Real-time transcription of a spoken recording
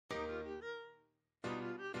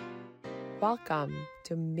Welcome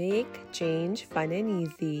to Make Change Fun and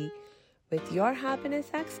Easy with your happiness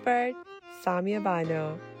expert, Samia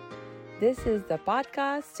Bano. This is the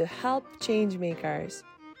podcast to help change makers,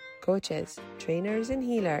 coaches, trainers, and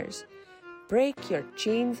healers break your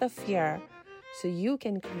chains of fear so you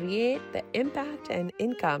can create the impact and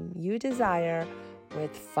income you desire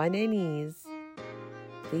with fun and ease.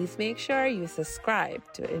 Please make sure you subscribe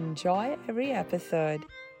to enjoy every episode.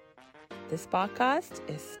 This podcast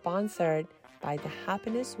is sponsored by the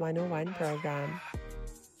Happiness 101 program.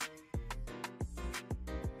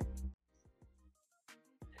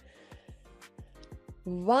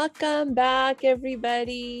 Welcome back,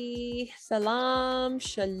 everybody. Salam,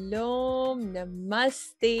 shalom,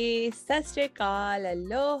 namaste, sastrikal,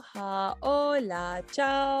 aloha, hola,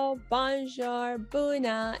 ciao, bonjour,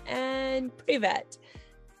 buna, and privet.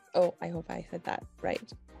 Oh, I hope I said that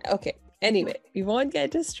right. Okay. Anyway, we won't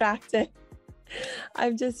get distracted.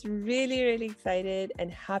 I'm just really, really excited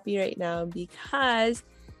and happy right now because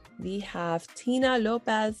we have Tina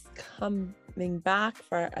Lopez coming back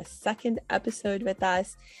for a second episode with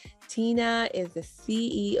us. Tina is the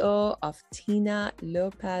CEO of Tina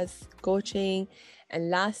Lopez Coaching.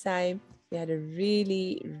 And last time we had a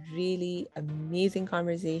really, really amazing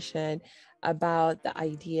conversation about the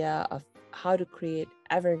idea of how to create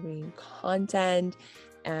evergreen content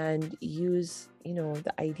and use,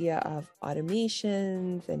 the idea of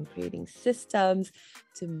automations and creating systems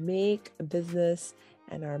to make a business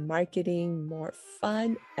and our marketing more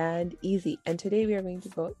fun and easy. And today we are going to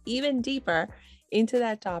go even deeper into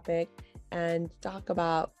that topic and talk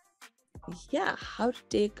about, how to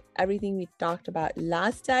take everything we talked about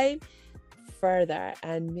last time further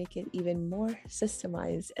and make it even more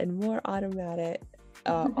systemized and more automated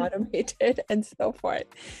and so forth.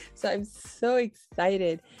 So I'm so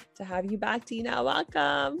excited to have you back, Tina.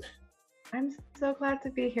 Welcome. I'm so glad to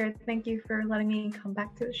be here. Thank you for letting me come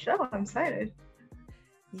back to the show. I'm excited.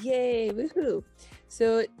 Yay, woohoo.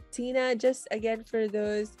 So Tina, just again, for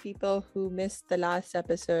those people who missed the last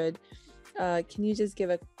episode, can you just give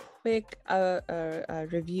a quick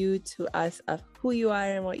review to us of who you are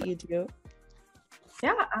and what you do?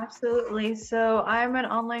 Yeah, absolutely. So I'm an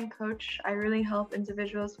online coach. I really help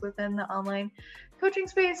individuals within the online coaching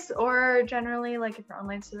space, or generally, like if you're an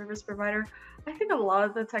online service provider. I think a lot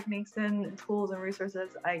of the techniques and tools and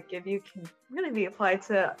resources I give you can really be applied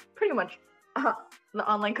to pretty much the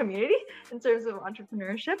online community in terms of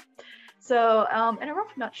entrepreneurship. So in a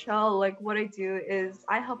rough nutshell, like what I do is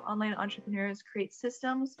I help online entrepreneurs create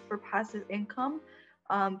systems for passive income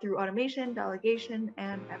through automation, delegation,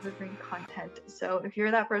 and evergreen content. So if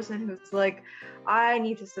you're that person who's like, I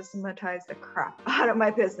need to systematize the crap out of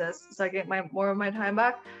my business so I get more of my time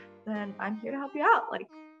back, then I'm here to help you out. Like,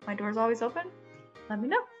 my door's always open. Let me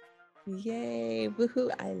know. Yay,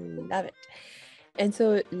 woohoo, I love it. And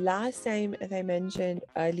so last time, as I mentioned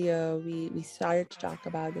earlier, we started to talk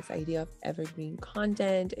about this idea of evergreen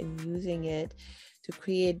content and using it to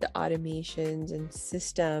create the automations and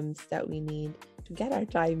systems that we need to get our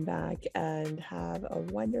time back and have a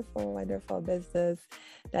wonderful, wonderful business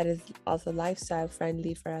that is also lifestyle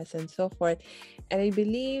friendly for us and so forth. And I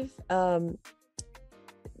believe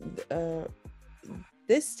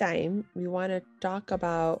this time we want to talk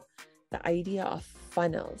about the idea of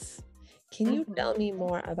funnels. Can you tell me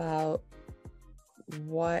more about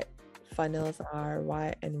what funnels are,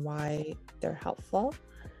 why they're helpful?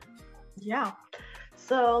 Yeah.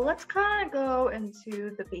 So let's kind of go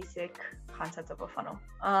into the basic concept of a funnel.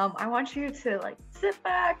 I want you to like sit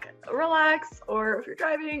back, relax, or if you're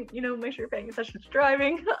driving, make sure you're paying attention to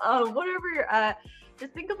driving. Whatever you're at,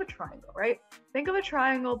 just think of a triangle, right? Think of a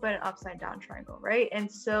triangle, but an upside down triangle, right?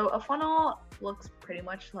 And so a funnel looks pretty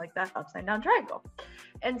much like that upside down triangle.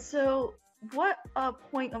 And so what a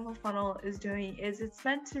point of a funnel is doing is it's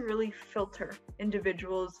meant to really filter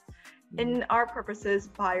individuals, in our purposes,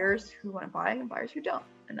 buyers who want to buy and buyers who don't,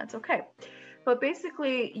 and that's okay. But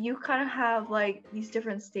basically, you kind of have like these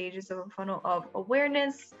different stages of a funnel of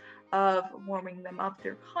awareness, of warming them up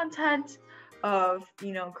through content, of,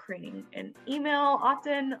 creating an email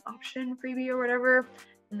opt-in option, freebie or whatever.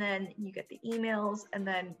 And then you get the emails, and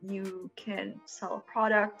then you can sell a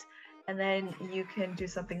product. And then you can do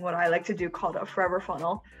something what I like to do called a forever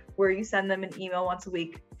funnel, where you send them an email once a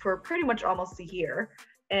week for pretty much almost a year,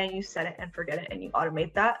 and you set it and forget it and you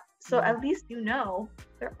automate that. So at least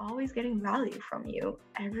they're always getting value from you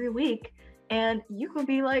every week. And you could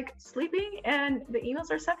be like sleeping and the emails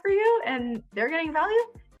are sent for you and they're getting value.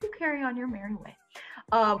 You carry on your merry way.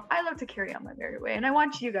 I love to carry on my merry way, and I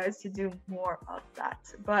want you guys to do more of that.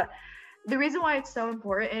 But the reason why it's so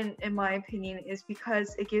important, in my opinion, is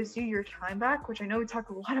because it gives you your time back, which I know we talked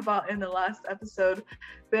a lot about in the last episode,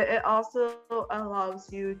 but it also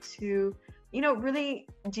allows you to, you know, really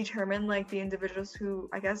determine like the individuals who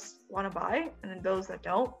I guess want to buy and then those that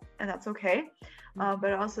don't, and that's okay. But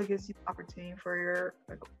it also gives you opportunity for your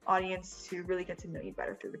audience to really get to know you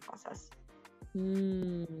better through the process.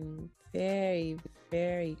 Very,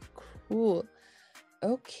 very cool.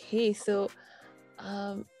 Okay, so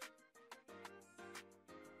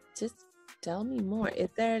just tell me more. Is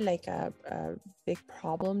there like a big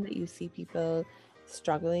problem that you see people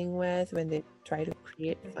struggling with when they try to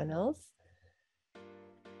create funnels?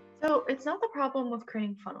 So it's not the problem with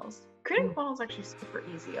creating funnels. Creating funnels is actually super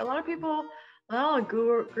easy. A lot of people, a lot of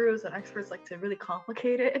gurus and experts like to really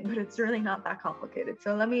complicate it, but it's really not that complicated.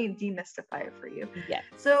 So let me demystify it for you. Yeah.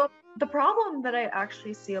 So the problem that I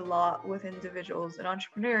actually see a lot with individuals and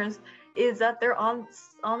entrepreneurs is that they're on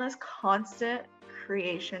this constant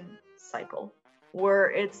creation cycle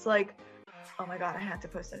where it's like, oh my God, I have to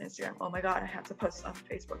post on Instagram. Oh my God, I have to post on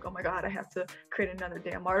Facebook. Oh my God, I have to create another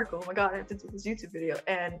damn article. Oh my God, I have to do this YouTube video.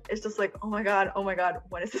 And it's just like, oh my God,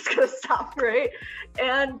 when is this gonna stop, right?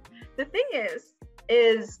 And the thing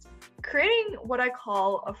is creating what I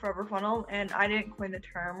call a forever funnel, and I didn't coin the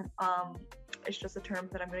term, it's just a term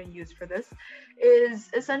that I'm going to use for this, is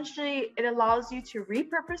essentially it allows you to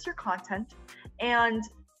repurpose your content, and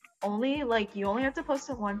you only have to post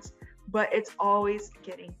it once, but it's always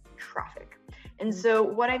getting traffic. And so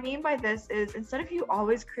what I mean by this is, instead of you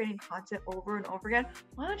always creating content over and over again,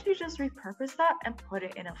 why don't you just repurpose that and put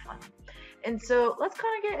it in a funnel? And so let's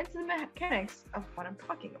kind of get into the mechanics of what I'm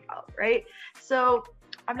talking about, right? So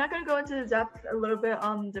I'm not going to go into the depth a little bit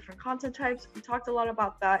on different content types. We talked a lot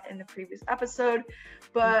about that in the previous episode,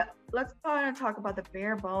 but let's kind of talk about the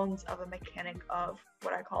bare bones of a mechanic of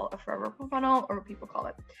what I call a forever funnel, or what people call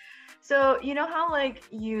it. So you know how like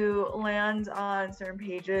you land on certain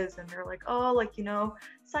pages and they're like, oh, like, you know,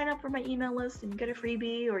 sign up for my email list and you get a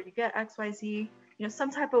freebie, or you get XYZ, you know, some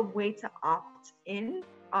type of way to opting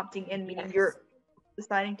in, meaning you're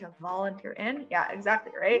deciding to volunteer in. Yeah,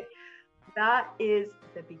 exactly, right? That is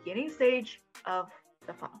the beginning stage of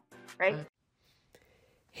the funnel, right?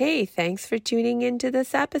 Hey, thanks for tuning into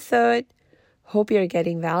this episode. Hope you're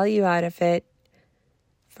getting value out of it.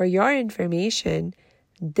 For your information,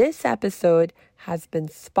 this episode has been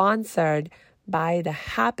sponsored by the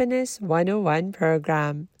Happiness 101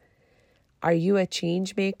 program. Are you a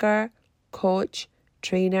change maker, coach,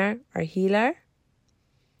 trainer, or healer?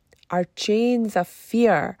 Are chains of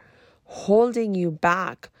fear holding you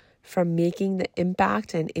back from making the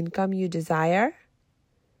impact and income you desire?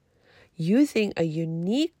 Using a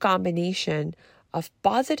unique combination of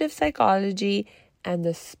positive psychology and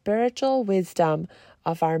the spiritual wisdom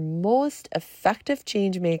of our most effective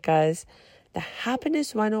change makers, the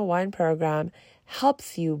Happiness 101 program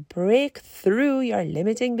helps you break through your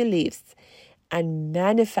limiting beliefs and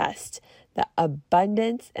manifest the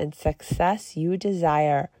abundance and success you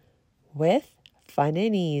desire with fun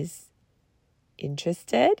and ease.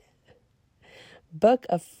 Interested? Book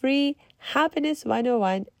a free Happiness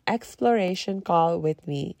 101 exploration call with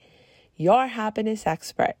me, your happiness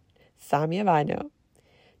expert, Samia Bano.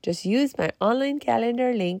 Just use my online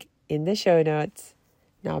calendar link in the show notes.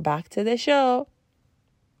 Now back to the show.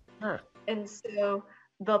 And so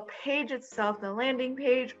the page itself, the landing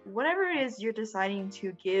page, whatever it is you're deciding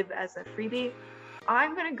to give as a freebie,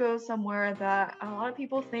 I'm going to go somewhere that a lot of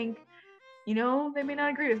people think, you know, they may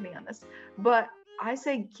not agree with me on this, but I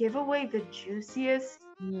say give away the juiciest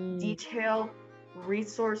detail,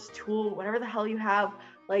 resource, tool, whatever the hell you have,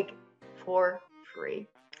 like for free.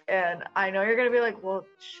 And I know you're going to be like, well,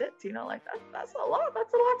 shit, you know, like that's a lot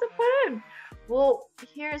to put in. Well,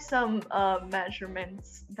 here's some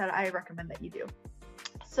measurements that I recommend that you do.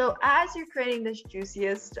 So as you're creating this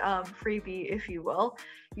juiciest freebie, if you will,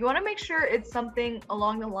 you want to make sure it's something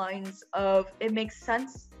along the lines of it makes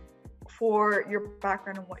sense for your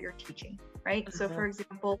background and what you're teaching, right? So for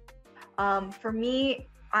example, for me,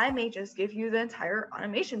 I may just give you the entire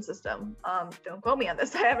automation system. Don't quote me on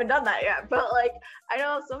this. I haven't done that yet. But like, I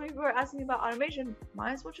know so many people are asking me about automation.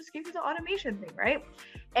 Might as well just give you the automation thing, right?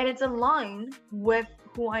 And it's aligned with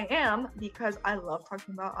who I am because I love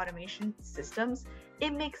talking about automation systems.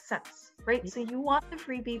 It makes sense, right? So you want the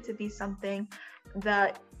freebie to be something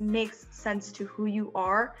that makes sense to who you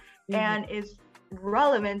are and is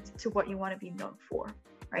relevant to what you want to be known for,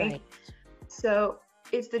 right? So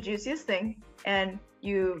it's the juiciest thing and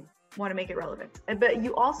you want to make it relevant, but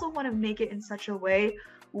you also want to make it in such a way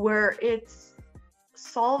where it's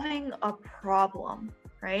solving a problem,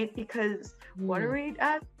 right? Because what are we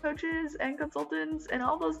as coaches and consultants and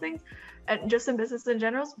all those things? And just in business in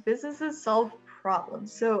general, businesses solve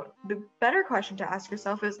problems. So the better question to ask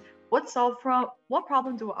yourself is, what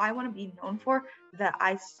problem do I want to be known for that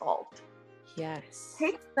I solved? Yes.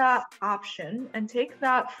 Take that option and take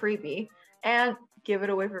that freebie and give it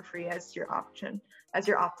away for free as your option, as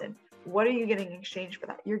your opt-in. What are you getting in exchange for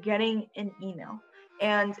that? You're getting an email.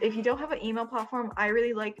 And if you don't have an email platform, I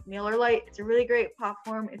really like MailerLite. It's a really great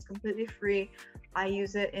platform. It's completely free. I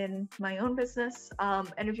use it in my own business.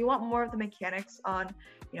 And if you want more of the mechanics on,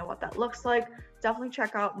 what that looks like, definitely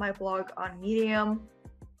check out my blog on Medium.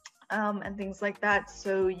 And things like that,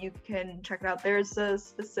 so you can check it out. There's a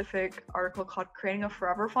specific article called Creating a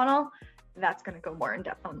Forever Funnel that's going to go more in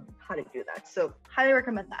depth on how to do that, so highly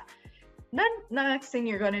recommend that. Then the next thing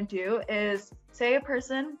you're going to do is, say a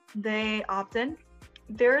person, they opt in.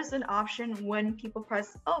 There's an option when people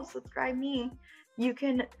press, oh, subscribe me, you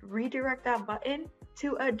can redirect that button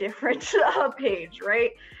to a different page,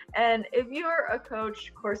 right? And if you're a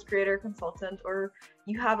coach, course creator, consultant, or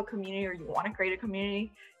you have a community or you want to create a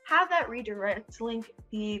community, have that redirect link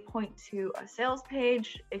be point to a sales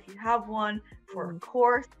page if you have one for a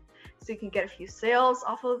course, so you can get a few sales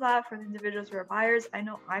off of that for the individuals who are buyers. I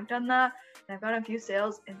know I've done that and I've gotten a few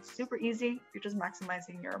sales, and it's super easy. You're just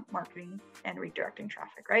maximizing your marketing and redirecting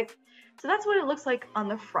traffic, right? So that's what it looks like on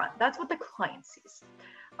the front. That's what the client sees.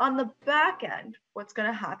 On the back end, what's going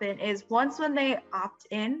to happen is when they opt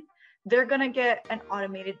in, they're going to get an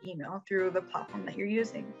automated email through the platform that you're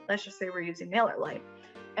using. Let's just say we're using MailerLite.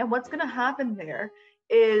 And what's going to happen there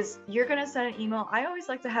is you're going to send an email. I always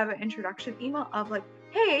like to have an introduction email of like,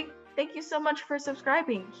 hey, thank you so much for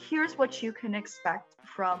subscribing. Here's what you can expect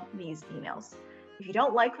from these emails. If you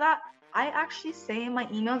don't like that, I actually say in my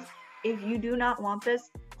emails, if you do not want this,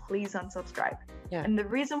 please unsubscribe. Yeah. And the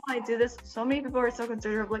reason why I do this, so many people are so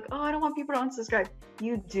conservative, like, oh, I don't want people to unsubscribe.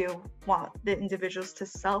 You do want the individuals to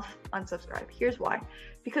self-unsubscribe. Here's why.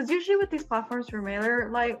 Because usually with these platforms for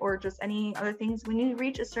MailerLite or just any other things, when you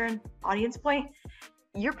reach a certain audience point,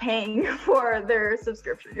 you're paying for their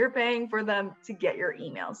subscription. You're paying for them to get your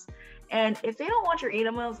emails. And if they don't want your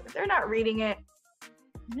emails, if they're not reading it,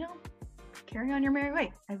 carry on your merry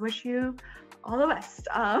way. I wish you all the best.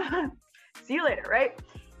 See you later, right?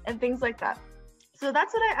 And things like that. So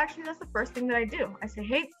that's the first thing that I do. I say,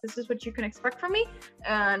 hey, this is what you can expect from me.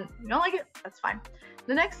 And if you don't like it, that's fine.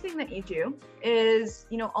 The next thing that you do is,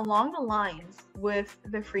 along the lines with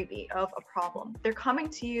the freebie of a problem, they're coming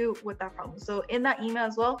to you with that problem. So in that email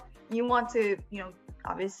as well, you want to,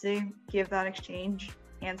 obviously give that exchange,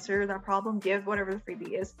 answer that problem, give whatever the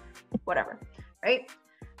freebie is, whatever, right?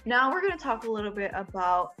 Now we're going to talk a little bit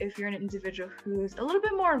about if you're an individual who's a little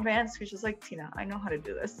bit more advanced, who's just like, Tina, I know how to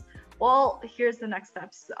do this. Well, here's the next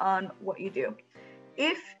steps on what you do.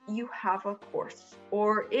 If you have a course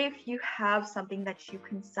or if you have something that you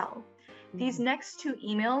can sell, these next 2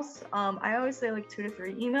 emails, I always say like 2 to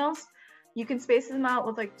 3 emails, you can space them out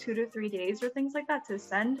with like 2 to 3 days or things like that to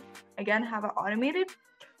send. Again, have it automated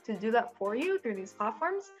to do that for you through these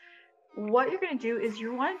platforms. What you're going to do is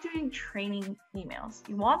you want doing training emails.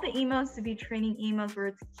 You want the emails to be training emails where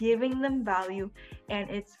it's giving them value and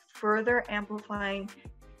it's further amplifying,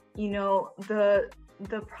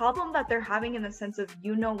 the problem that they're having, in the sense of,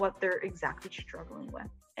 what they're exactly struggling with.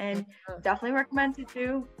 And definitely recommend to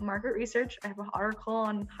do market research. I have an article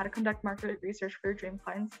on how to conduct market research for your dream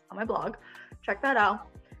clients on my blog. Check that out.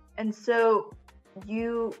 And so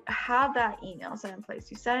you have that email set in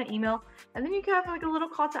place. You send an email, and then you can have like a little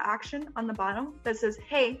call to action on the bottom that says,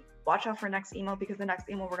 hey, watch out for next email, because the next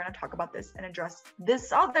email we're going to talk about this and address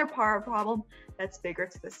this other problem that's bigger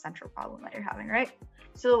to the central problem that you're having, right?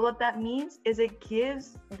 So what that means is it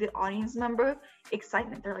gives the audience member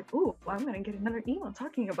excitement. They're like, ooh, I'm going to get another email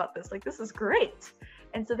talking about this. Like, this is great.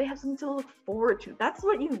 And so they have something to look forward to. That's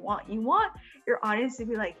what you want. You want your audience to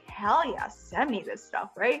be like, hell yeah, send me this stuff,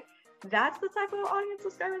 right? That's the type of audience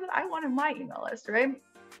subscriber that I want in my email list, right?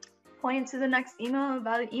 Point to the next email,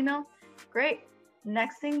 valid email. Great.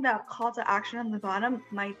 Next thing, that call to action on the bottom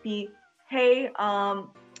might be, hey,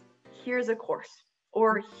 here's a course,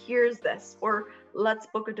 or here's this, or let's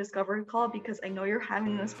book a discovery call because I know you're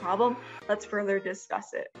having this problem. Let's further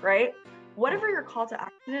discuss it, right? Whatever your call to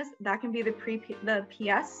action is, that can be the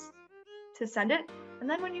PS to send it. And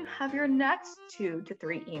then when you have your next 2 to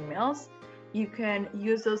 3 emails, you can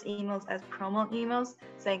use those emails as promo emails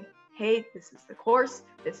saying, hey, this is the course.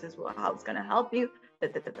 This is how it's going to help you.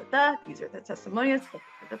 These are the testimonials,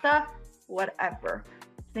 whatever,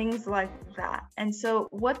 things like that. And so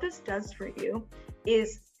what this does for you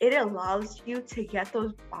is it allows you to get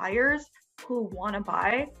those buyers who want to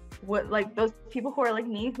buy, what like those people who are like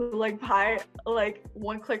me, who like buy like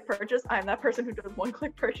one-click purchase. I'm that person who does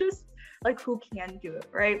one-click purchase, like who can do it,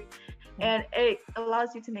 right? And it allows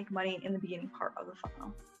you to make money in the beginning part of the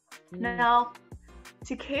funnel. Now,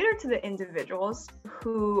 to cater to the individuals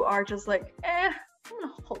who are just like, I'm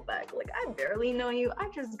gonna hold back. Like, I barely know you. I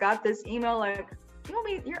just got this email. Like, you know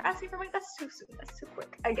me, you're asking for money. That's too soon. That's too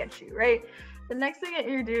quick. I get you, right? The next thing that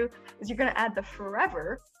you do is you're gonna add the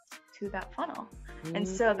forever to that funnel. And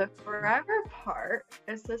so the forever part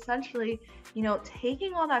is essentially, you know,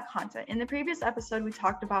 taking all that content. In the previous episode, we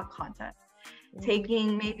talked about content.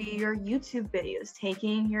 Taking maybe your YouTube videos,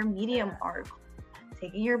 taking your Medium article,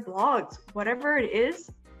 taking your blogs, whatever it is,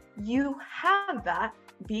 you have that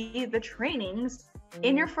be the trainings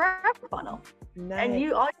in your forever funnel. And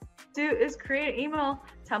you all you do is create an email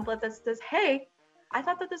template that says, hey, I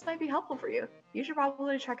thought that this might be helpful for you. You should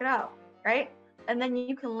probably check it out, right? And then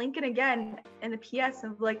you can link it again in the PS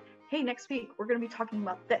of like, hey, next week, we're going to be talking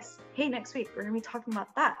about this. Hey, next week, we're going to be talking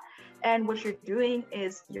about that. And what you're doing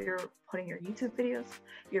is you're putting your YouTube videos,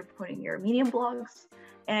 you're putting your Medium blogs,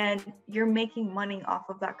 and you're making money off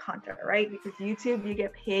of that content, right? Because YouTube, you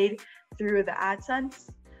get paid through the AdSense.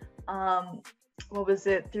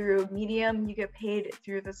 Through Medium, you get paid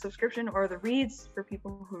through the subscription or the reads for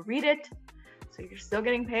people who read it. So you're still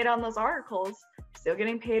getting paid on those articles, still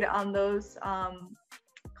getting paid on those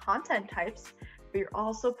content types, but you're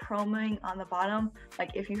also promoting on the bottom.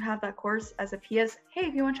 Like if you have that course as a PS, hey,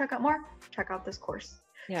 if you want to check out more, check out this course.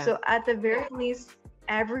 So at the very least,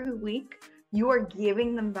 every week, you are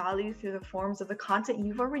giving them value through the forms of the content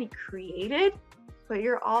you've already created, but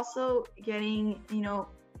you're also getting, you know,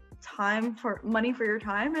 money for your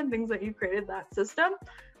time and things that you created that system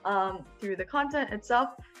through the content itself,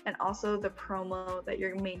 and also the promo that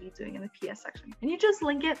you're maybe doing in the PS section. And you just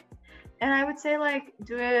link it. And I would say like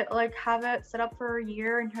do it, like have it set up for a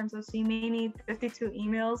year in terms of, so you may need 52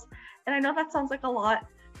 emails. And I know that sounds like a lot,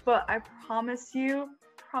 but I promise you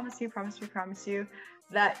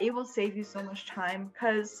that it will save you so much time.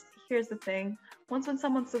 Because here's the thing, when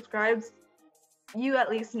someone subscribes, you at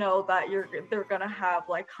least know that they're gonna have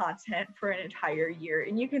like content for an entire year,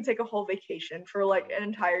 and you can take a whole vacation for like an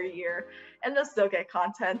entire year and they'll still get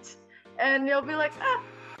content, and you'll be like,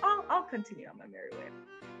 I'll continue on my merry way.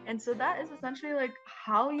 And so that is essentially like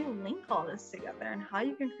how you link all this together and how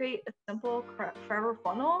you can create a simple forever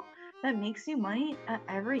funnel that makes you money at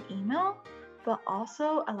every email, but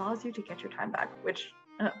also allows you to get your time back, which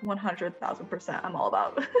 100,000% I'm all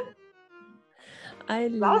about. I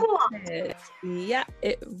love it. Yeah,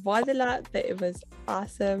 it was a lot, but it was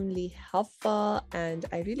awesomely helpful. And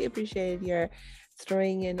I really appreciated your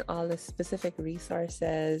throwing in all the specific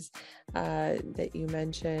resources that you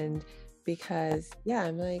mentioned, because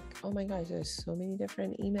I'm like, oh my gosh, there's so many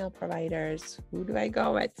different email providers. Who do I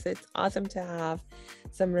go with? So it's awesome to have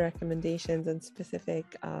some recommendations and specific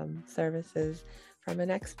services from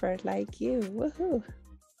an expert like you. Woohoo!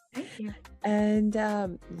 Thank you. And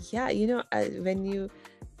you know, when you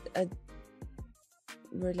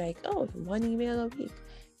were like, oh, 1 email a week,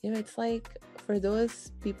 you know, it's like for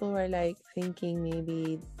those people who are like thinking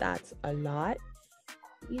maybe that's a lot,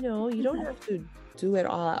 you know, you don't have to do it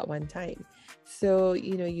all at one time. So,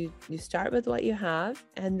 you know, you start with what you have,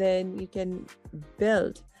 and then you can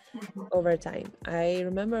build over time. I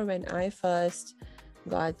remember when I first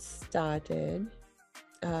got started,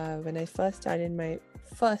 when I first started my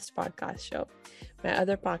first podcast show. My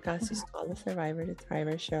other podcast is called The Survivor to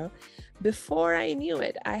Thriver Show. Before I knew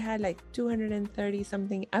it, I had like 230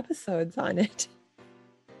 something episodes on it.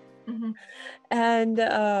 And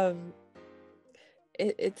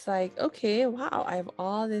it's like, okay, wow, I have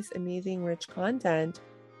all this amazing rich content.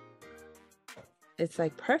 It's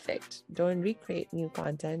like perfect. Don't recreate new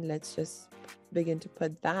content. Let's just begin to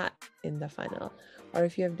put that in the funnel. Or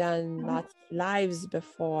if you have done lots of lives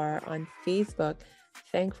before on Facebook,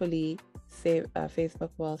 thankfully Facebook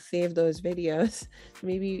will save those videos.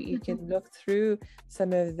 Maybe you can look through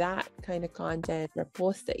some of that kind of content or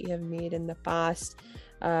posts that you have made in the past,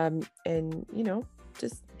 and you know,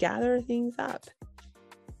 just gather things up.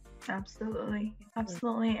 Absolutely.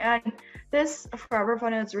 And this forever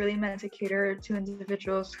funnel is really meant to cater to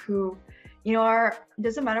individuals who, you know,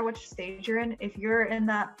 doesn't matter which stage you're in. If you're in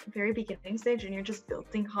that very beginning stage and you're just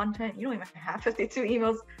building content, you don't even have 52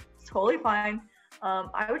 emails, it's totally fine.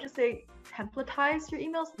 I would just say templatize your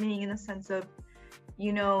emails, meaning in the sense of,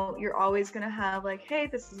 you know, you're always going to have like, hey,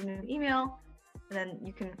 this is a new email, and then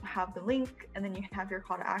you can have the link, and then you have your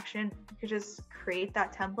call to action. You could just create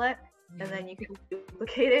that template and then you can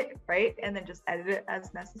duplicate it, right? And then just edit it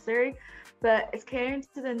as necessary. But it's catering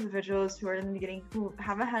to the individuals who are in the beginning, who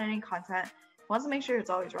haven't had any content, wants to make sure it's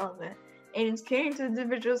always relevant. And it's catering to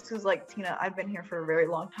individuals who's like, Tina, I've been here for a very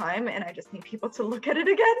long time and I just need people to look at it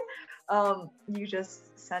again. You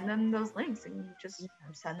just send them those links and you just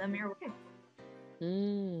send them your way.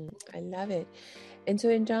 I love it. And so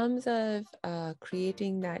in terms of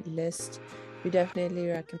creating that list, you definitely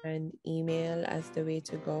recommend email as the way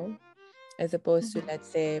to go, as opposed to, let's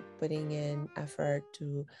say, putting in effort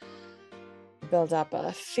to build up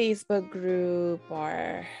a Facebook group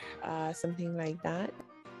or something like that.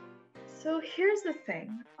 So here's the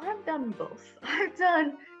thing. I've done both. I've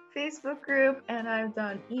done Facebook group and I've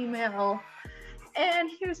done email.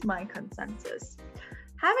 And here's my consensus.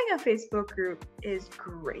 Having a Facebook group is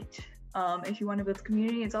great. If you want to build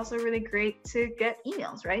community, it's also really great to get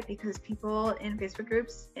emails, right? Because people in Facebook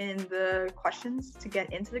groups, in the questions to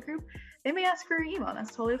get into the group, they may ask for your email.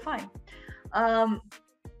 That's totally fine.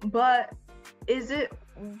 But is it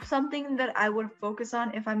something that I would focus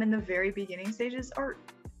on if I'm in the very beginning stages, or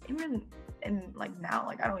even in like now,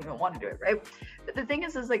 like I don't even want to do it, right? But the thing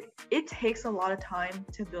is like it takes a lot of time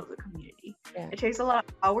to build a community. It takes a lot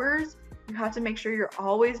of hours. You have to make sure you're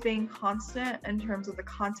always being constant in terms of the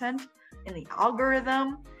content in the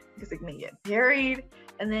algorithm, because it may get buried,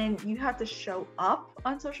 and then you have to show up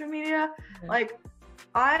on social media. Like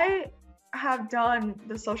I have done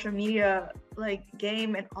the social media like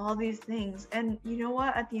game and all these things, and you know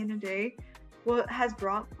what, at the end of the day, what has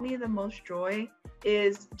brought me the most joy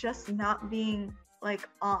is just not being like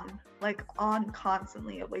on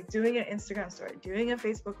constantly, like doing an Instagram story, doing a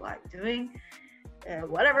Facebook live, doing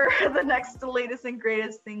whatever the latest and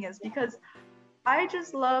greatest thing is, because I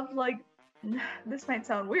just love, like, this might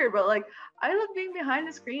sound weird, but like I love being behind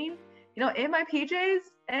the screen, you know, in my PJs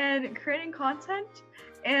and creating content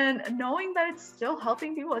and knowing that it's still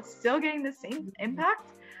helping people, it's still getting the same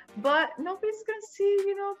impact, but nobody's gonna see,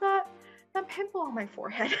 you know, that pimple on my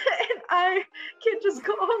forehead and I can just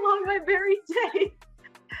go along my very day.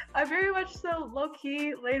 I'm very much so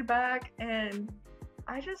low-key, laid back, and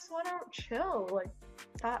I just want to chill. Like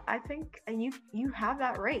that, I think you have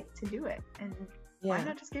that right to do it, and why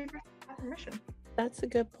not just give yourself that permission? That's a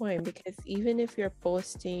good point, because even if you're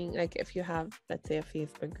posting, like if you have, let's say, a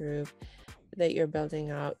Facebook group that you're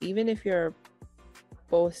building out, even if you're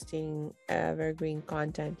posting evergreen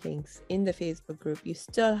content links in the Facebook group, you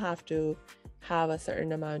still have to have a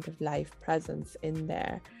certain amount of live presence in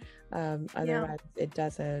there. Otherwise it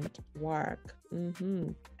doesn't work.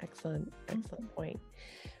 Excellent point.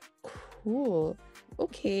 Cool.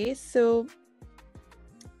 Okay, so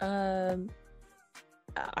are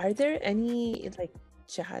there any like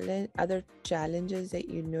other challenges that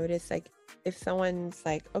you notice, like if someone's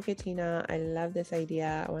like, okay, Tina, I love this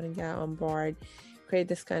idea, I want to get on board, create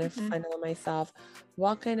this kind of funnel myself,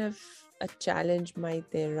 what kind of a challenge might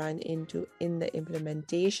they run into in the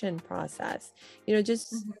implementation process? You know,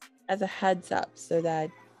 just as a heads up, so that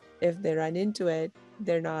if they run into it,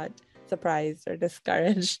 they're not surprised or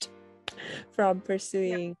discouraged from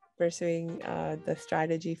pursuing the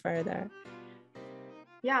strategy further.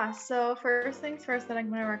 Yeah, so first things first that I'm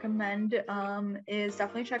going to recommend is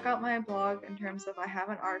definitely check out my blog, in terms of I have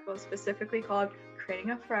an article specifically called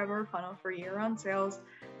Creating a Forever Funnel for Year-Round Sales,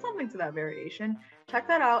 something to that variation. Check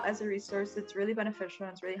that out as a resource. It's really beneficial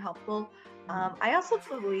and it's really helpful. I also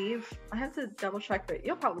believe, I have to double check, but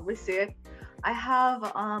you'll probably see it, I have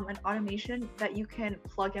an automation that you can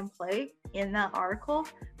plug and play in that article,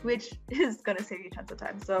 which is going to save you tons of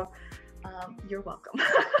time. So you're welcome.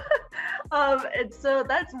 And so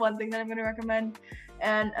that's one thing that I'm going to recommend.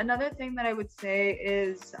 And another thing that I would say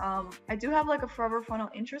is I do have like a Forever Funnel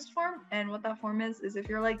interest form. And what that form is if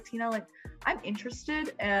you're like, Tina, like I'm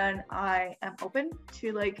interested and I am open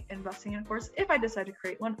to like investing in a course. If I decide to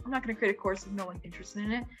create one, I'm not going to create a course if no one's interested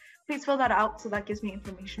in it. Please fill that out, so that gives me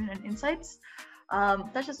information and insights.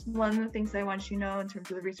 That's just one of the things that I want you to know in terms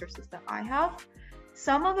of the resources that I have.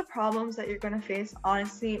 Some of the problems that you're going to face,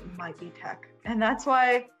 honestly, might be tech. And that's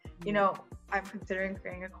why, you know, I'm considering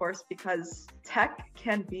creating a course, because tech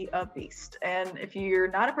can be a beast. And if you're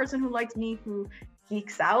not a person who likes me, who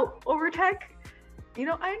geeks out over tech, you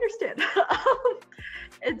know, I understand.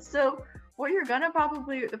 And so what you're going to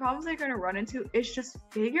the problems that you're going to run into is just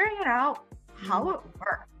figuring it out how it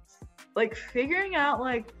works. Like figuring out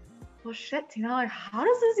like, well, shit, Tina, like how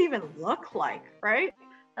does this even look like, right?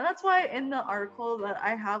 And that's why in the article that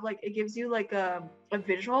I have, like, it gives you like a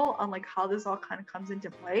visual on like how this all kind of comes into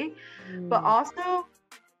play. But also,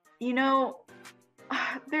 you know,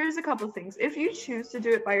 there's a couple of things. If you choose to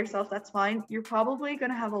do it by yourself, that's fine. You're probably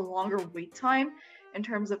going to have a longer wait time in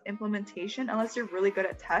terms of implementation unless you're really good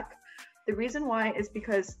at tech. The reason why is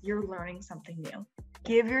because you're learning something new.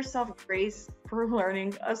 Give yourself grace for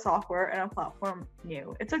learning a software and a platform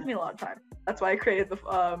new. It took me a lot of time. That's why I created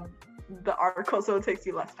the article, so it takes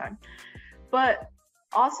you less time. But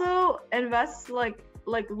also invest, like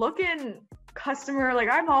look in customer, like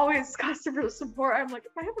I'm always customer support. I'm like,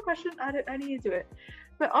 if I have a question, I need to do it.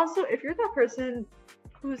 But also, if you're that person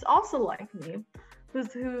who's also like me,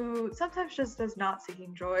 who sometimes just does not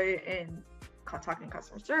taking joy in talking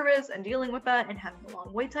customer service and dealing with that and having a long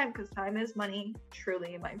wait time, because time is money,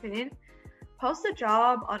 truly, in my opinion, post a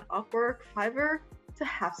job on Upwork, Fiverr, to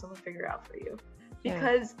have someone figure it out for you.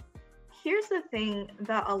 Because here's the thing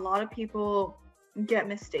that a lot of people get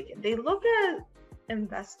mistaken. They look at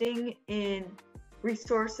investing in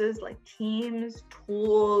resources like teams,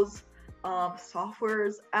 tools,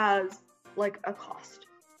 softwares as like a cost.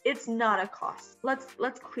 It's not a cost.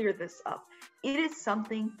 Let's clear this up. It is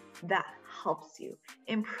something that helps you,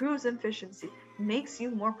 improves efficiency, makes you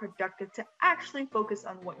more productive to actually focus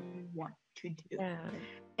on what you want to do.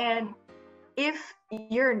 And if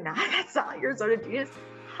you're not, that's not your zone of genius,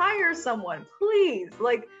 hire someone, please.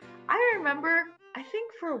 Like, I remember, I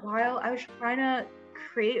think for a while, I was trying to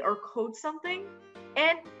create or code something,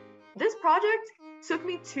 and this project took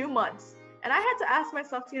me 2 months. And I had to ask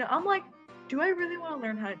myself, I'm like, do I really want to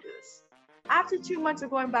learn how to do this? After 2 months of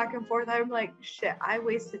going back and forth, I'm like, shit, I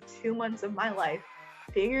wasted 2 months of my life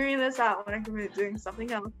figuring this out when I could be doing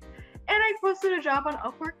something else. And I posted a job on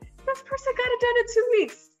Upwork. This person got it done in 2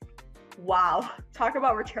 weeks. Wow. Talk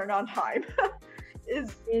about return on time.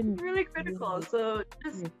 Is really critical. So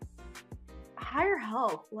just hire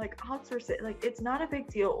help, like outsource it. Like, it's not a big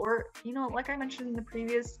deal. Or, like I mentioned in the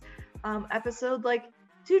previous episode, like,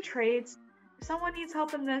 do trades. If someone needs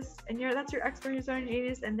help in this and that's your expert in your zone of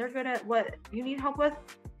genius and they're good at what you need help with,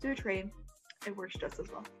 do a trade. It works just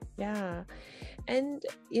as well. Yeah. And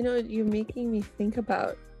you're making me think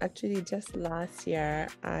about, actually, just last year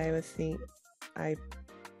I actually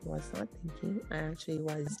was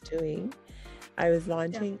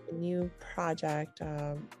launching a new project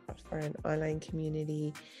for an online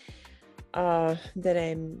community that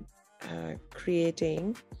I'm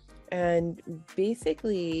creating. And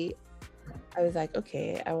basically I was like,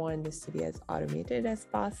 okay, I want this to be as automated as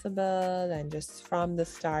possible, and just from the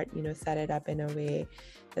start, set it up in a way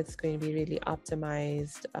that's going to be really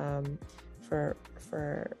optimized for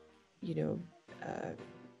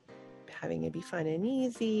having it be fun and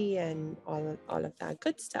easy and all of that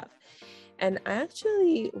good stuff. And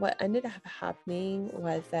what ended up happening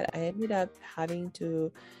was that I ended up having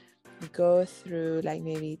to go through like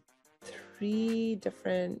maybe 3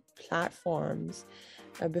 different platforms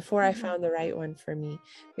before I found the right one for me.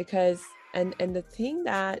 Because and the thing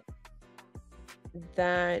that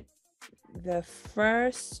the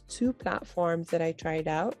first 2 platforms that I tried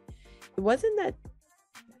out, it wasn't that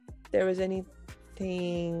there was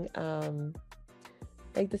anything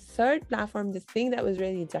like the third platform, the thing that was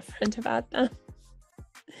really different about them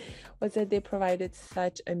was that they provided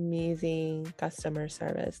such amazing customer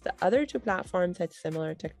service. The other 2 platforms had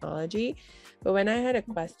similar technology, but when I had a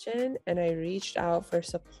question and I reached out for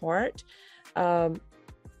support,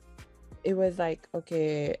 it was like,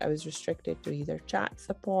 okay, I was restricted to either chat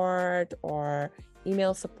support or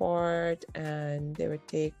email support, and they would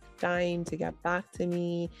take time to get back to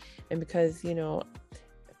me. And because,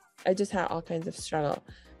 I just had all kinds of struggle.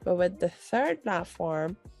 But with the third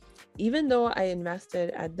platform, even though I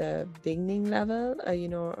invested at the beginning level,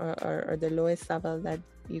 or the lowest level that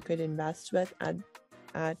you could invest with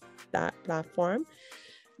at that platform,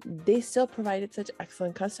 they still provided such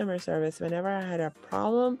excellent customer service. Whenever I had a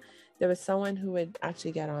problem, there was someone who would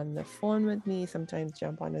actually get on the phone with me, sometimes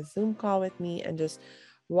jump on a Zoom call with me and just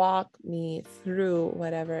walk me through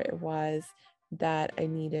whatever it was that I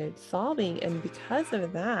needed solving. And because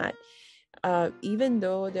of that, even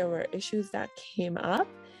though there were issues that came up,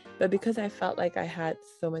 but because I felt like I had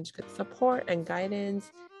so much good support and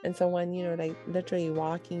guidance and someone, like literally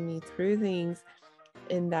walking me through things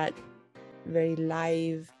in that very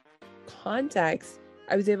live context,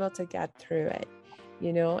 I was able to get through it,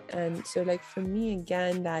 And so like for me,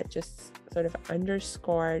 again, that just sort of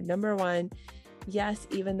underscored, number one, yes,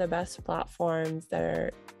 even the best platforms that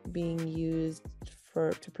are being used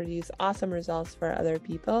to produce awesome results for other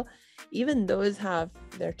people, even those have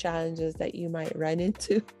their challenges that you might run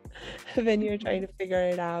into when you're trying to figure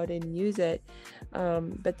it out and use it.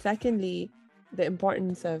 But secondly, the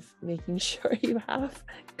importance of making sure you have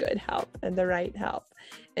good help and the right help.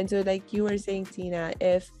 And so like you were saying, Tina,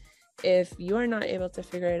 if you are not able to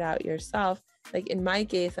figure it out yourself, like in my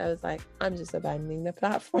case, I was like, I'm just abandoning the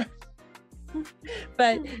platform.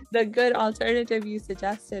 But the good alternative you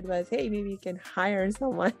suggested was, hey, maybe you can hire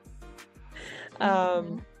someone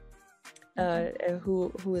who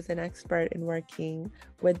is an expert in working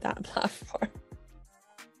with that platform.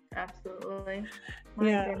 Absolutely.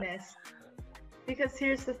 My goodness. Because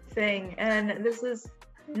here's the thing, and this is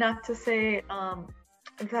not to say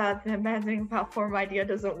that the managing platform idea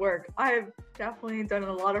doesn't work. I've definitely done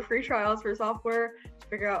a lot of free trials for software to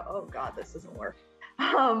figure out, oh God, this doesn't work.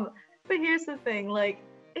 But here's the thing, like,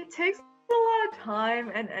 it takes a lot of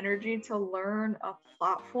time and energy to learn a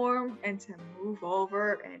platform and to move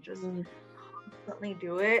over and just constantly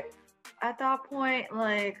do it. At that point,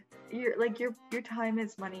 your time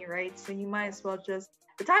is money, right? So you might as well just,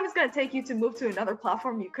 the time it's gonna take you to move to another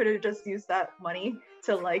platform, you could have just used that money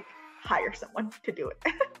to like hire someone to do it.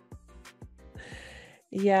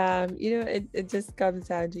 Yeah, it just comes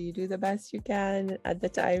down to you do the best you can at the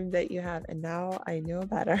time that you have, and now I know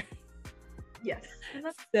better. Yes.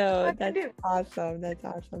 So that's awesome. That's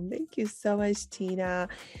awesome. Thank you so much, Tina.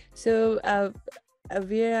 So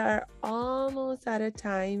we are almost out of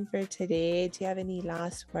time for today. Do you have any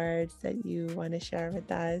last words that you want to share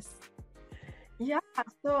with us? Yeah,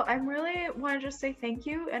 so I really want to just say thank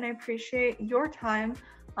you, and I appreciate your time,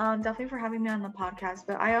 definitely for having me on the podcast.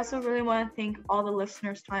 But I also really want to thank all the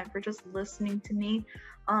listeners' time for just listening to me,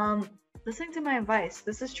 listening to my advice.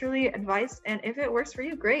 This is truly advice, and if it works for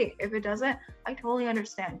you, great. If it doesn't, I totally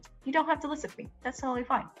understand. You don't have to listen to me. That's totally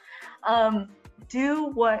fine. Do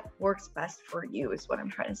what works best for you is what I'm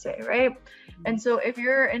trying to say, right? And so if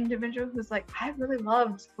you're an individual who's like, I really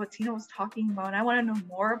loved what Tina was talking about and I want to know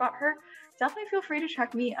more about her, definitely feel free to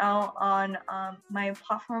check me out on my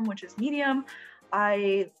platform, which is Medium.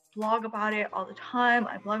 I blog about it all the time.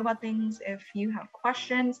 I blog about things. If you have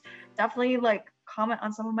questions, definitely like comment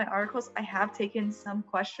on some of my articles. I have taken some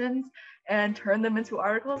questions and turned them into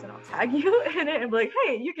articles, and I'll tag you in it and be like,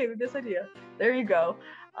 hey, you gave me this idea. There you go.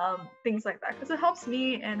 Things like that, because it helps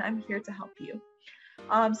me and I'm here to help you.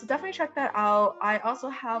 So definitely check that out. I also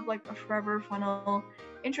have like a forever funnel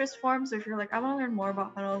interest form. So if you're like, I want to learn more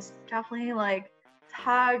about funnels, definitely like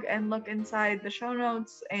tag and look inside the show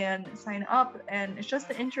notes and sign up. And it's just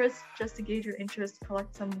the interest, just to gauge your interest,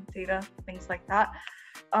 collect some data, things like that.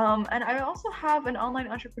 And I also have an online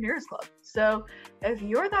entrepreneurs club. So if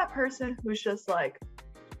you're that person who's just like,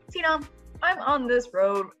 Tina, I'm on this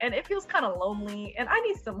road and it feels kind of lonely and I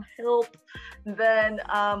need some help, then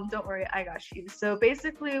don't worry, I got you. So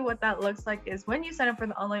basically what that looks like is when you sign up for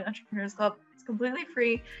the Online Entrepreneurs Club, it's completely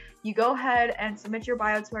free. You go ahead and submit your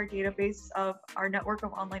bio to our database of our network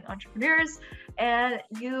of online entrepreneurs, and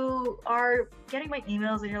you are getting my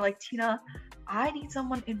emails and you're like, Tina, I need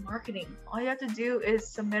someone in marketing. All you have to do is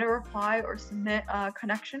submit a reply or submit a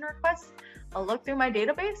connection request. I'll look through my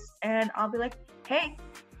database and I'll be like, hey,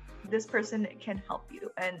 this person can help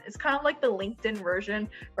you. And it's kind of like the LinkedIn version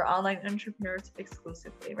for online entrepreneurs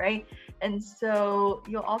exclusively, right? And so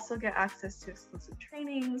you'll also get access to exclusive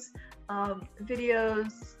trainings,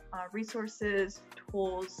 videos, resources,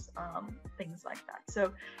 tools, things like that.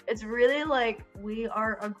 So it's really like we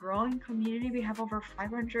are a growing community. We have over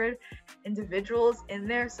 500 individuals in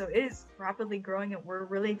there. So it is rapidly growing and we're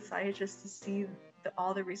really excited just to see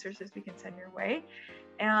all the resources we can send your way.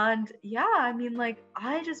 And yeah, I mean, like,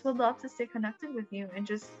 I just would love to stay connected with you and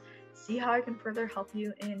just see how I can further help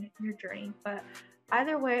you in your journey. But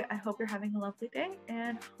either way, I hope you're having a lovely day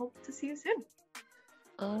and hope to see you soon.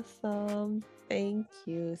 Awesome. Thank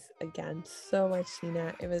you again so much,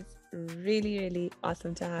 Tina. It was really, really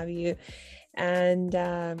awesome to have you. And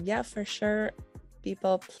yeah, for sure,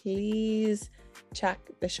 people, please check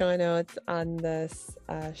the show notes on this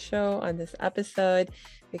on this episode,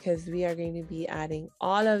 because we are going to be adding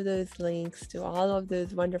all of those links to all of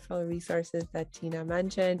those wonderful resources that Tina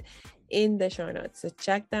mentioned in the show notes. So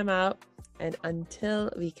check them out. And until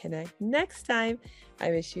we connect next time,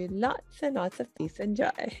 I wish you lots and lots of peace and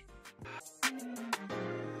joy.